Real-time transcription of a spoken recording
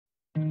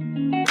Hello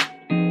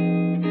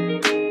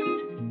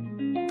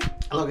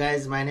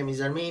guys, my name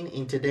is Armin.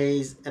 In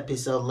today's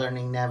episode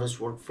Learning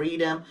Navisworks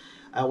Freedom,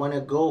 I want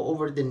to go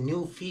over the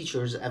new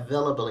features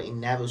available in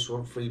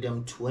Navisworks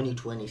Freedom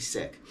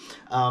 2026.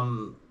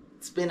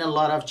 It's been a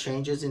lot of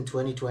changes in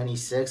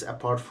 2026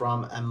 apart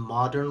from a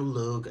modern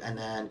look and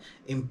an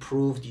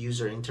improved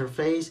user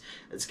interface.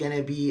 It's going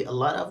to be a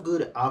lot of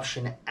good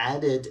option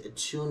added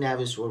to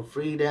Navisworks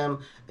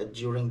Freedom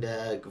during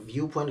the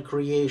viewpoint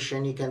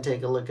creation. You can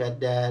take a look at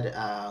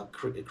that,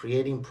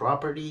 creating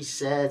property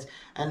sets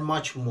and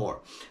much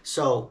more.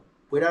 So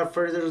without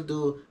further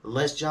ado,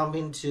 let's jump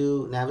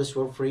into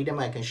Navisworks Freedom.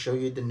 I can show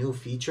you the new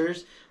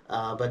features,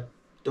 but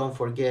don't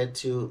forget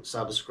to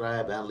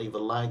subscribe and leave a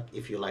like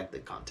if you like the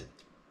content.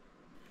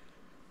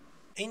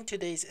 In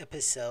today's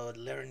episode,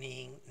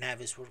 Learning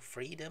Navisworks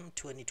Freedom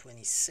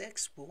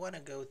 2026, we want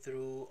to go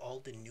through all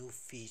the new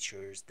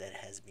features that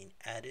has been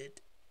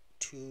added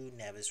to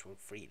Navisworks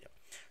Freedom.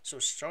 So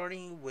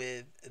starting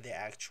with the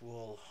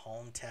actual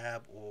home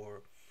tab,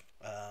 or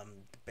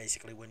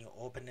basically when you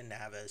open the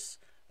Navis,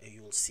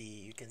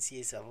 you can see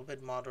it's a little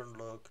bit modern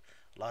look,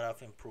 a lot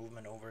of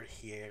improvement over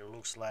here. It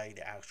looks like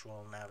the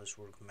actual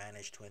Navisworks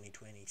Manage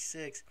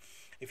 2026.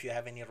 If you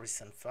have any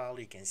recent file,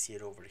 you can see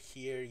it over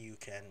here. You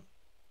can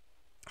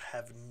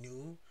have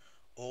new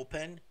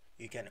open,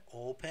 you can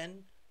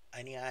open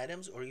any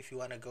items, or if you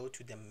want to go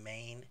to the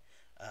main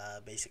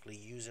basically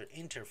user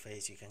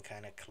interface, you can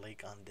kind of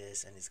click on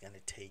this and it's going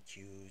to take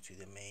you to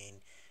the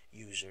main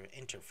user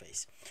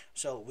interface.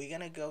 So we're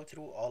going to go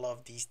through all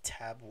of these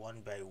tab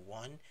one by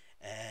one,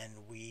 and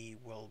we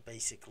will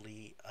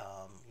basically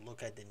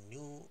look at the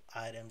new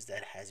items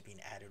that has been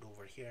added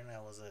over here, and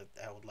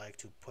I would like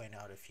to point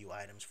out a few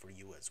items for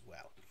you as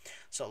well.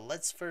 So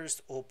let's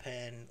first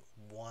open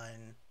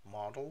one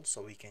model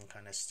so we can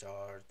kind of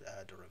start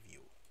the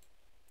review.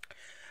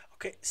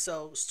 Okay,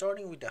 so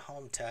starting with the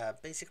home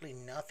tab, basically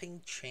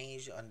nothing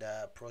changed on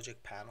the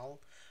project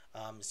panel.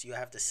 So you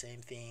have the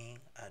same thing,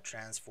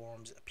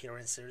 transforms,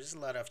 appearances. There's a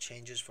lot of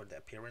changes for the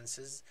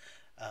appearances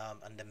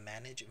on the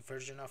managed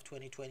version of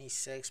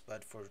 2026,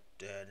 but for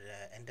the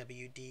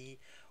NWD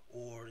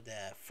or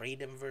the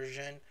Freedom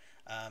version,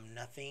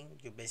 nothing.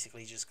 You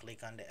basically just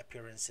click on the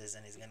appearances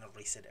and it's going to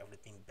reset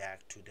everything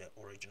back to the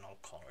original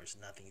colors.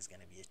 Nothing is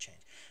going to be a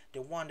change.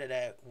 The one that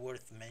I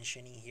worth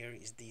mentioning here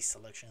is the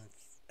selection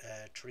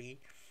tree.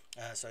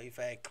 So if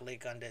I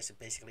click on this, it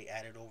basically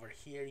added over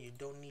here. You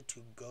don't need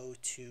to go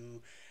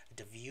to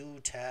the view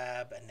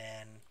tab and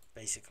then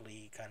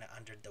basically kind of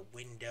under the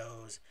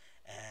windows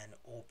and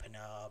open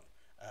up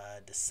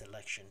the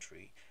selection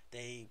tree.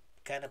 They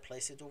kind of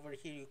place it over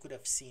here. You could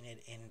have seen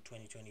it in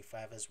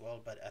 2025 as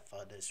well, but I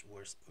thought this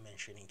worth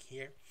mentioning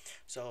here.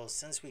 So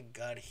since we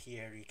got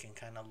here, you can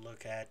kind of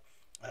look at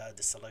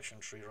the selection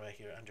tree right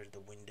here under the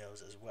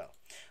windows as well.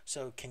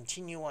 So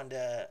continue on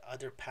the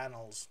other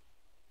panels.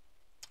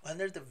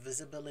 Under the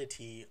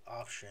visibility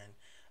option,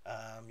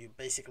 you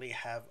basically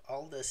have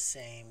all the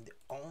same. The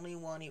only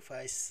one, if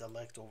I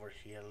select over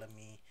here, let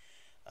me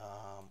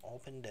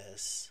open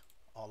this,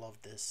 all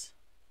of this.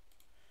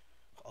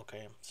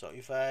 Okay, so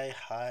if I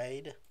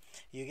hide,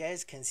 you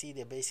guys can see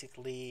they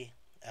basically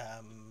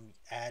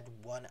add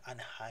one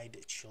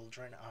unhide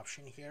children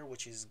option here,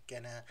 which is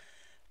gonna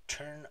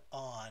turn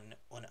on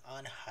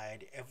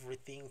unhide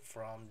everything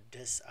from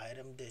this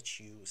item that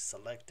you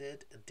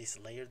selected, this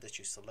layer that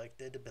you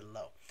selected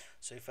below.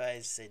 So if I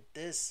say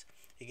this,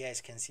 you guys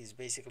can see it's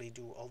basically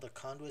do all the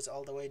conduits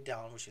all the way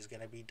down, which is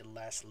going to be the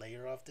last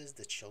layer of this,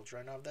 the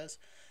children of this,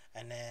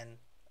 and then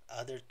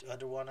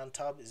other one on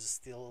top is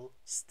still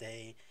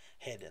stay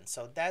hidden.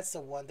 So that's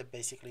the one that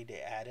basically they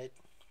added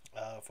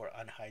for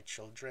unhide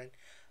children.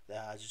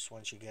 I just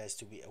want you guys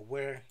to be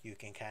aware. You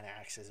can kind of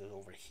access it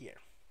over here.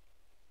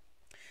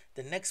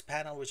 The next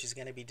panel, which is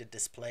going to be the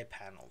display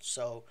panel.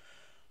 So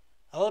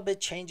a little bit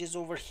changes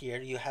over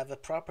here. You have a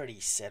property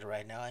set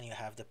right now, and you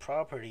have the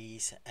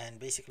properties, and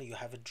basically you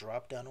have a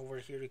drop down over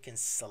here. You can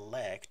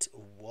select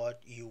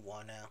what you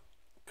want to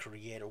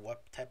create or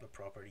what type of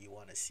property you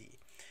want to see.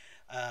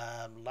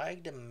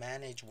 Like the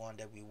manage one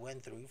that we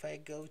went through, if I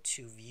go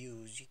to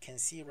views, you can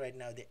see right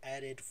now they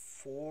added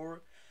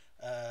 4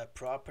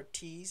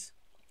 properties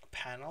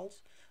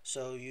panels,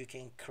 so you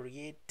can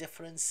create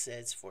different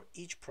sets for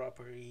each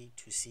property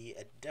to see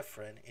a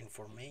different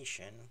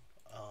information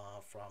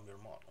from your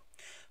model.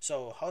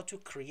 So how to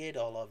create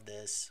all of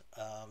this?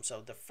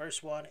 So the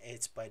first one,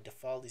 it's by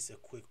default is the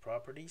quick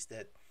properties,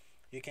 that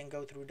you can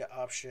go through the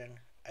option,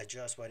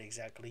 adjust what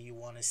exactly you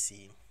want to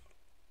see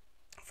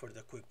for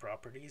the quick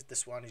properties.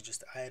 This one is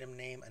just item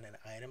name and an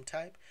item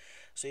type.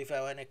 So if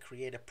I want to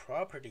create a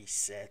property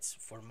sets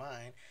for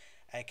mine,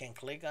 I can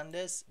click on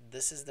this.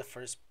 This is the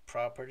first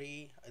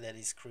property that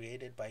is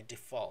created by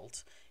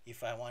default.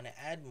 If I want to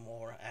add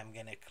more, I'm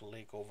gonna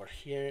click over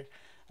here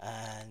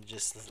and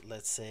just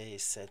let's say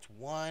set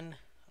 1.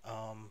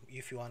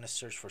 If you want to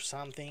search for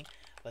something,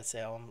 let's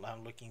say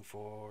I'm looking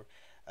for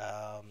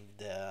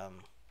the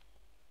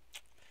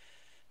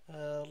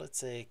let's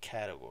say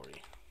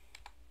category,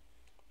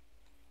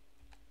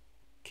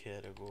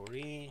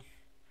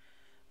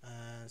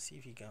 see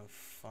if you can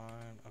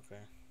find.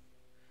 Okay,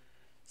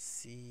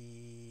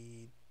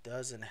 see,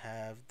 doesn't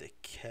have the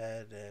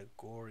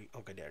category.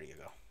 Okay, there you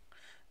go.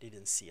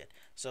 Didn't see it.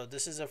 So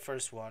this is the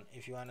first one.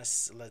 If you want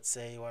to, let's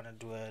say you want to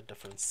do a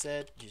different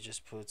set, you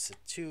just put set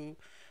 2.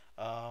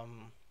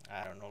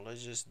 I don't know,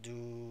 let's just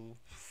do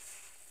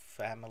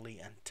family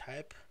and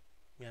type,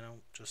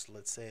 just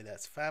let's say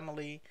that's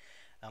family,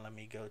 and let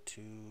me go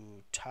to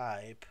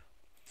type.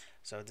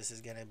 So this is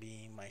gonna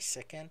be my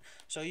second.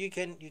 So you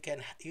can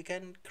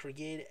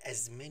create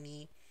as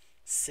many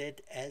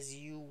set as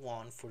you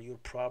want for your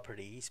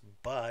properties,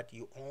 but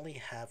you only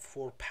have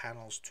 4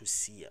 panels to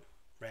see them,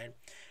 right?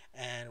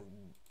 And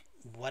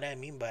what I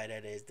mean by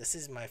that is, this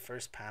is my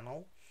first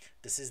panel,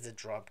 this is the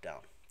drop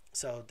down.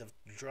 So the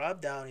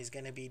drop down is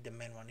going to be the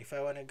main one. If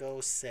I want to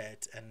go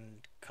set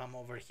and come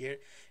over here,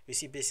 you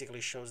see basically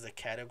shows the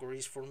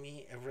categories for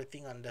me,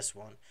 everything on this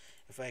one.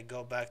 If I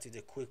go back to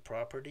the quick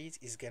properties,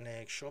 it's going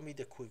to show me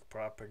the quick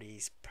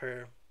properties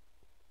per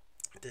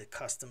the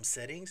custom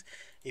settings.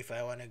 If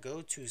I want to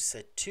go to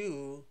set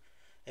 2,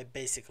 it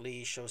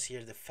basically shows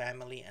here the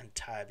family and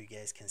type. You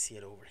guys can see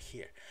it over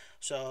here.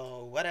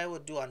 So what I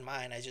would do on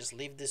mine, I just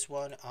leave this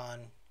one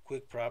on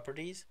quick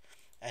properties,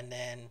 and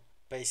then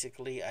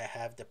basically I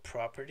have the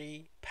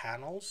property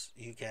panels.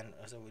 You can,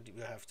 so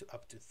we have to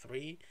up to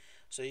 3,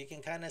 so you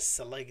can kind of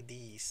select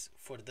these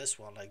for this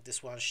one. Like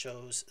this one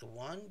shows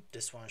 1,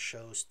 this one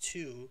shows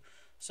 2.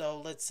 So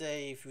let's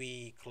say if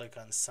we click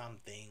on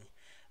something,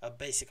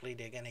 basically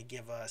they're gonna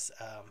give us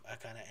a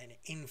kind of an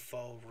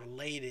info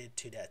related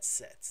to that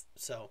set.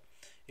 So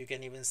you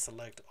can even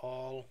select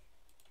all,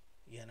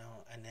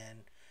 and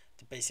then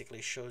it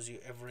basically shows you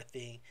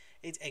everything.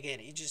 It again,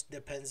 it just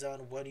depends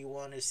on what you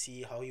want to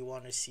see, how you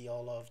want to see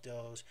all of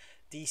those.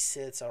 These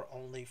sets are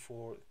only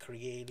for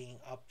creating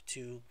up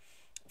to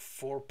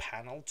 4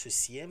 panel to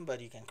see them,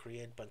 but you can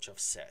create a bunch of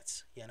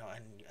sets,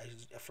 and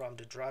from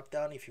the drop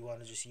down, if you want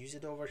to just use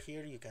it over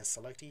here, you can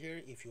select it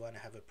here. If you want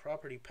to have a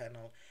property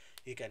panel,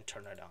 you can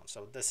turn it on.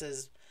 So this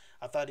is,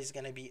 I thought it's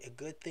going to be a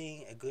good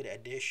thing, a good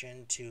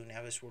addition to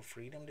Navisworks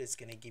Freedom. That's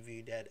going to give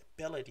you that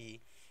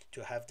ability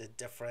to have the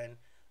different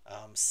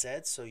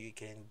sets, so you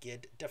can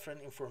get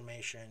different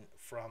information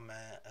from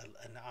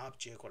an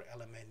object or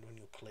element when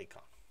you click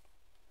on.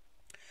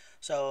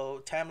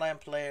 So timeline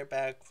player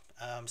back,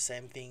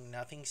 same thing,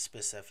 nothing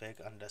specific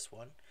on this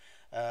one.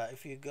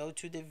 If you go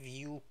to the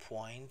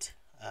viewpoint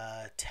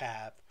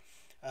tab,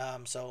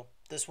 so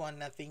this one,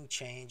 nothing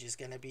changed, is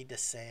going to be the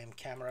same.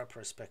 Camera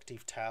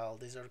perspective tile,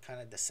 these are kind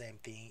of the same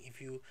thing.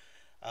 If you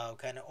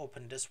kind of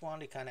open this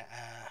one, you kind of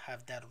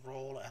have that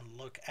roll and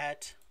look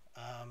at,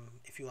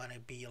 if you want to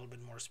be a little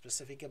bit more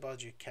specific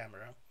about your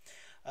camera.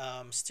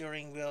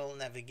 Steering wheel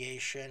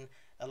navigation,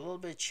 a little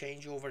bit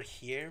change over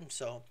here.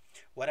 So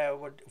what I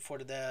would, for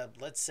the,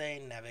 let's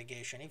say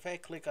navigation, if I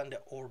click on the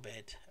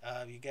orbit,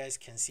 you guys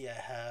can see I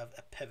have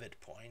a pivot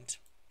point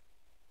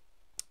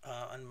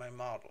on my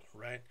model,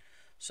 right?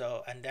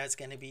 So, and that's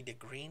going to be the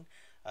green.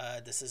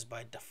 This is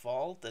by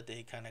default, that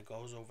it kind of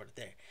goes over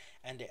there,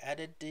 and they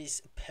added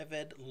this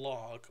pivot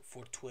log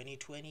for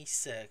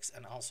 2026,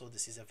 and also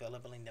this is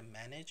available in the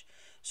manage.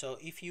 So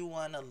if you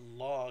want to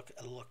log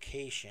a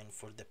location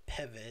for the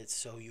pivot,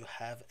 so you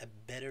have a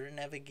better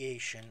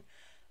navigation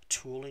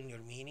tool in your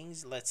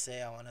meetings, let's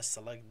say I want to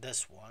select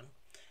this one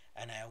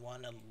and I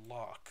want to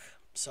lock,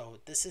 so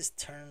this is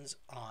turns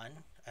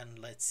on, and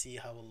let's see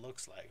how it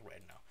looks like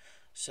right now.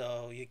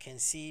 So you can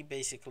see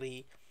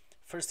basically,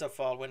 first of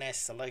all, when I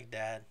select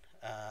that,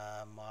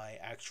 my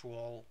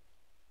actual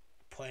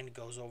point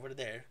goes over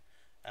there.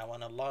 I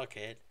want to lock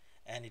it,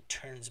 and it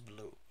turns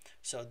blue.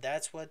 So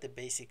that's what the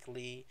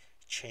basically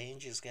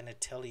change is going to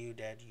tell you,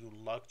 that you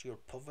locked your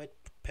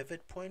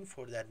pivot point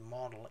for that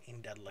model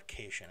in that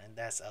location, and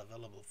that's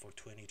available for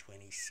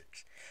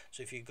 2026.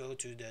 So if you go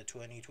to the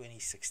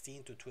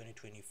 2016 to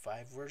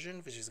 2025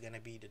 version, which is going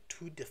to be the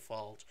 2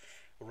 default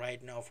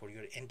right now for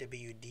your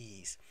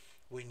NWDs,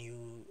 when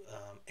you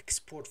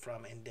export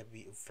from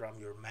from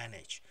your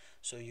manage,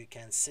 so you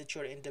can set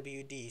your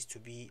NWDs to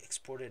be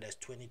exported as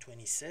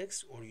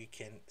 2026, or you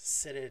can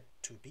set it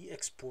to be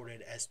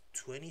exported as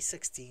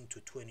 2016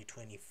 to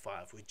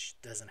 2025, which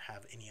doesn't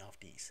have any of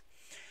these.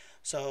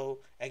 So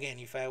again,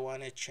 if I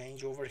want to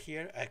change over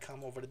here, I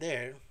come over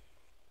there.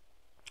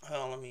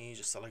 Let me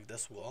just select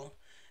this wall,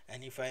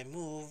 and if I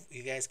move,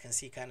 you guys can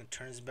see kind of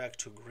turns back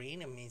to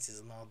green. It means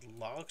it's not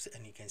locked,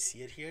 and you can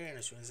see it here, and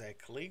as soon as I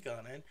click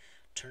on it,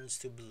 turns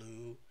to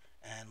blue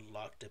and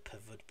lock the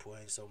pivot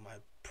point. So my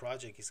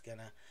project is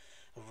gonna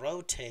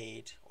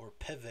rotate or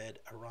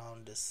pivot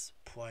around this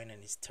point,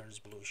 and it turns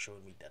blue,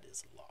 showing me that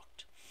it's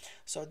locked.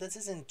 So this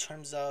is in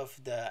terms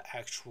of the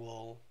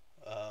actual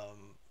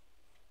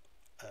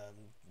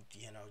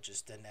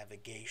just the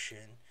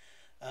navigation.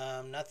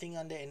 Nothing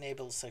on the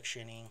enable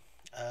sectioning.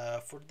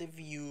 For the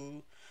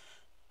view,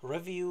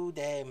 review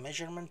the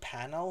measurement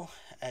panel,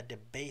 the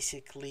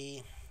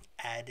basically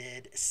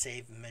added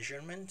save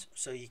measurement,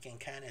 so you can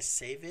kind of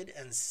save it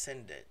and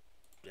send it,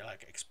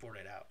 like export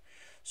it out.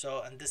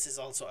 So, and this is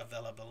also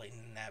available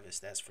in Navis,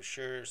 that's for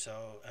sure.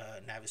 So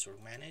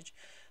Navisworks Manage.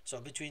 So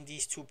between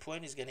these 2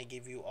 points is going to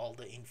give you all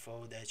the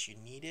info that you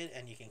needed,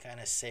 and you can kind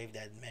of save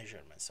that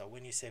measurement. So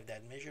when you save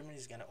that measurement,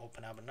 it's going to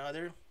open up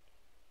another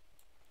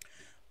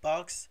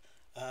box.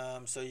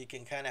 So you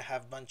can kind of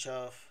have a bunch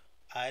of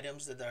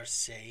items that are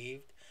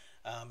saved.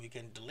 You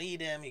can delete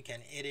them, you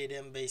can edit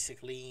them,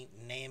 basically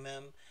name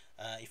them.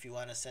 If you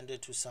want to send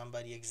it to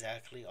somebody,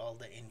 exactly all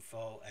the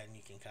info, and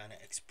you can kind of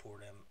export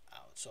them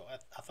out. So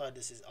I thought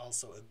this is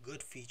also a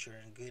good feature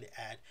and good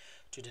add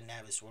to the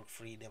Navisworks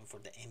Freedom for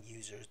the end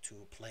user to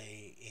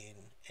play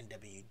in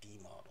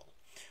NWD model,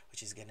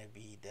 which is going to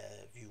be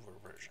the viewer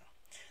version.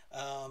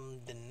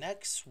 The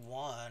next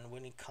one,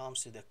 when it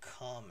comes to the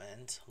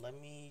comment, let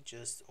me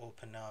just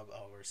open up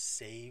our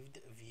saved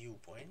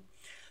viewpoint.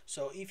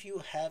 So if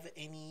you have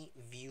any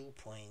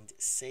viewpoint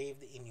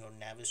saved in your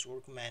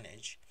Navisworks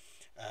Manage,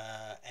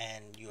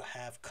 and you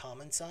have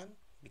comments on,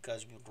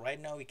 because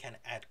right now we can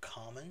add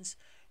comments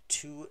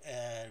to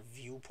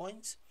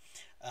viewpoints.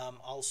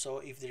 Also,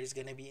 if there is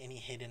going to be any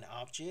hidden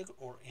object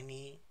or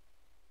any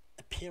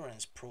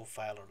appearance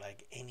profile, or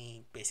like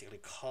any basically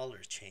color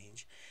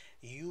change,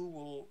 you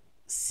will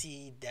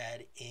see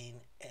that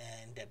in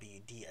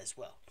NWD as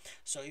well.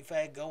 So if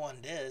I go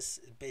on this,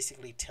 it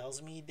basically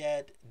tells me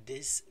that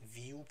this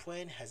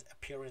viewpoint has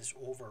appearance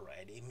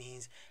override. It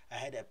means I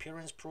had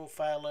appearance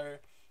profiler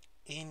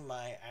in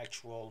my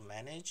actual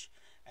manage,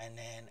 and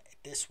then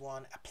this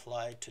one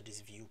applied to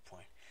this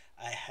viewpoint.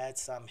 I had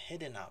some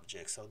hidden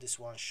objects, so this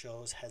one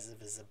shows has a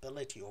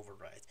visibility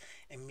override.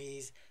 It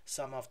means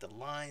some of the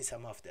lines,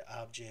 some of the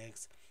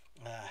objects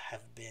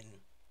have been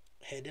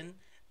hidden.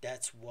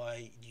 That's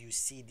why you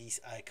see this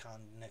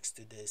icon next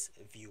to this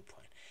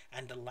viewpoint.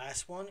 And the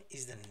last one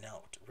is the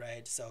note,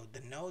 right? So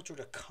the note or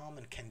the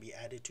comment can be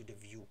added to the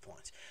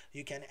viewpoints.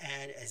 You can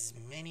add as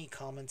many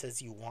comments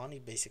as you want.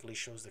 It basically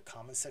shows the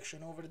comment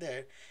section over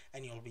there,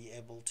 and you'll be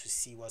able to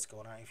see what's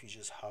going on if you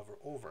just hover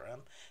over them.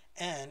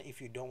 And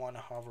if you don't want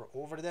to hover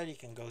over that, you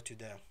can go to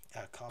the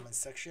comment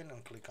section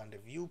and click on the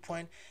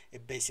viewpoint.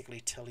 It basically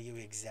tells you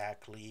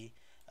exactly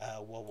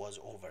what was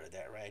over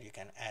there, right? You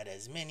can add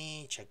as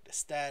many, check the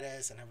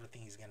status, and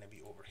everything is going to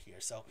be over here.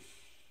 So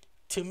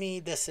to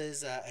me, this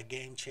is a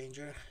game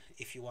changer.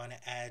 If you want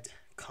to add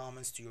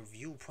comments to your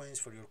viewpoints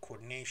for your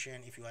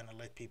coordination, if you want to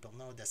let people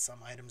know that some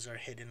items are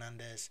hidden on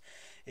this,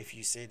 if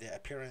you say the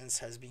appearance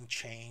has been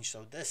changed,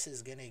 so this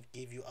is going to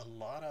give you a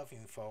lot of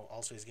info.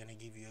 Also, is going to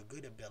give you a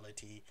good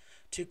ability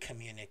to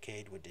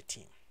communicate with the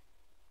team.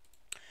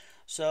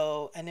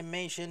 So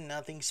animation,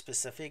 nothing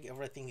specific,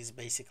 everything is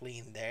basically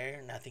in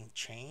there, nothing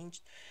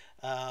changed.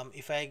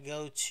 If I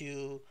go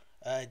to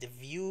the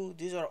view,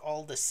 these are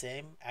all the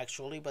same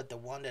actually, but the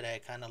one that I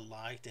kind of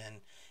liked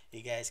and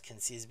you guys can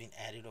see has been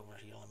added over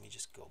here. Let me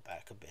just go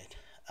back a bit.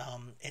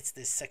 It's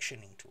the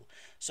sectioning tool.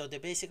 So they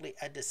basically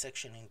add the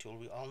sectioning tool.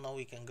 We all know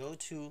we can go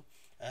to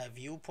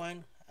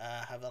viewpoint,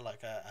 have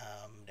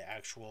the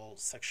actual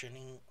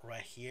sectioning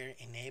right here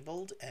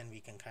enabled, and we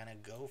can kind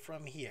of go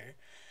from here.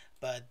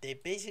 But they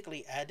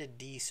basically added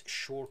these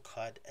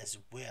shortcut as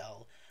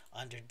well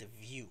under the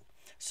view.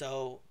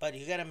 So but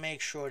you got to make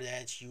sure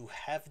that you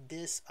have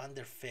this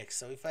under fix.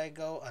 So if I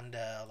go on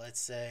the, let's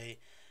say,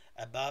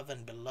 above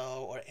and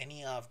below, or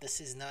any of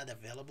this is not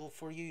available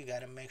for you, you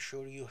got to make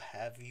sure you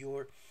have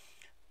your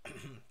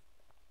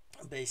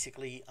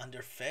basically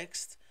under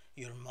fixed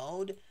your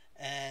mode,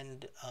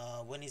 and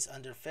when it's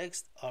under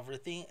fixed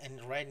everything.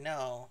 And right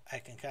now I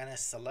can kind of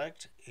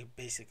select it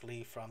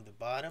basically from the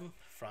bottom,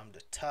 from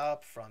the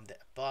top, from the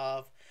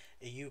above.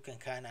 You can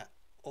kind of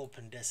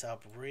open this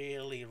up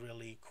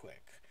really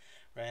quick,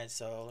 right?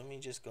 So let me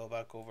just go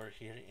back over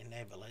here,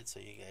 enable it so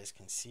you guys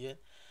can see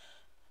it.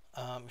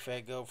 If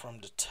I go from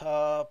the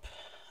top,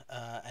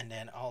 and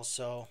then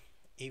also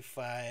if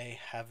I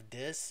have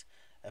this,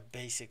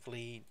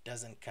 basically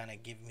doesn't kind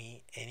of give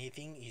me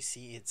anything. You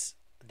see, it's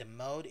the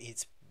mode,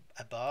 it's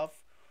above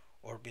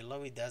or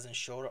below, it doesn't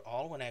show at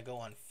all. When I go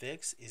on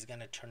fix, it's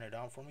gonna turn it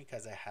on for me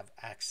because I have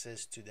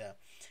access to the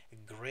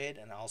grid,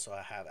 and also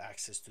I have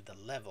access to the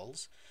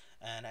levels,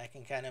 and I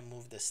can kind of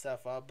move the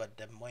stuff up. But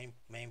the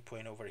main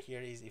point over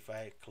here is if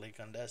I click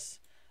on this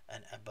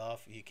and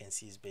above, you can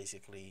see it's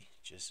basically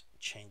just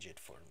change it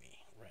for me,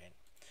 right?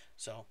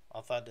 So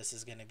I thought this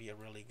is going to be a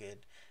really good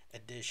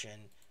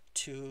addition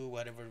to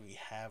whatever we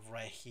have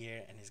right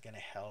here, and it's going to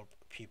help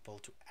people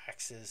to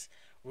access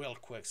real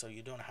quick. So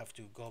you don't have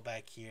to go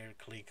back here,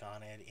 click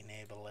on it,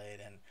 enable it,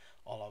 and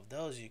all of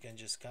those. You can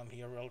just come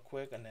here real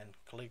quick and then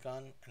click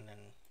on, and then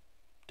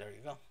there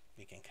you go,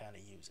 we can kind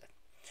of use it.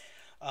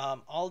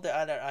 All the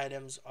other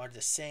items are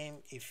the same.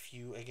 If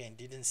you again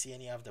didn't see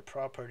any of the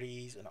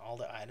properties and all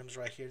the items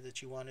right here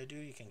that you want to do,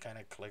 you can kind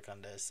of click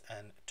on this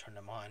and turn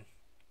them on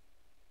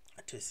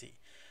to see.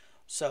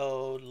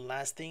 So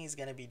last thing is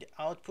going to be the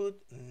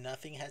output.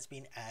 Nothing has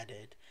been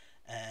added,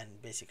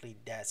 and basically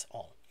that's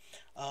all.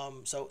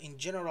 So in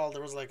general,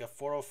 there was like a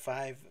 4 or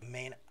 5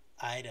 main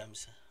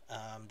items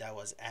that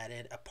was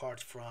added, apart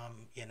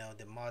from, you know,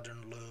 the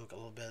modern look, a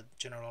little bit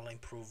general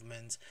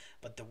improvements.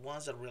 But the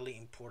ones that are really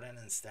important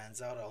and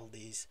stands out, all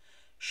these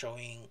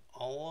showing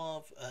all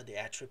of the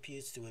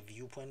attributes to a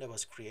viewpoint that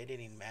was created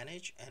in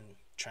Manage and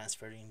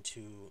transferred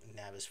into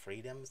Navis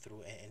Freedom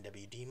through an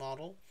NWD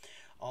model.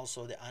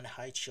 Also the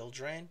Unhide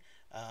children.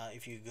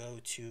 If you go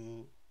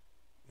to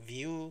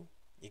View,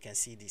 you can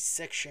see the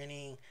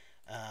sectioning,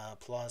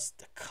 plus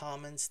the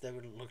comments that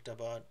we looked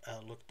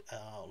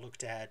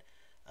at,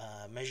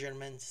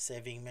 measurement,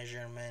 saving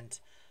measurement,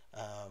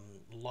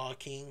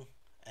 locking,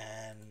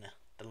 and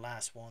the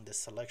last one, the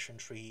selection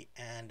tree,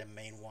 and the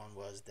main one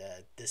was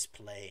the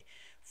display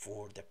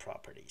for the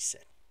property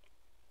set.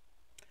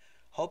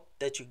 Hope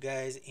that you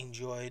guys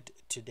enjoyed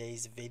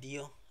today's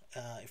video.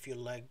 If you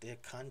like the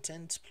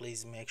content,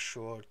 please make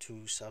sure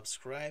to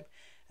subscribe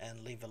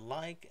and leave a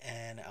like,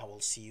 and I will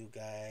see you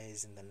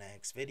guys in the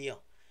next video.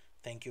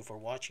 Thank you for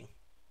watching.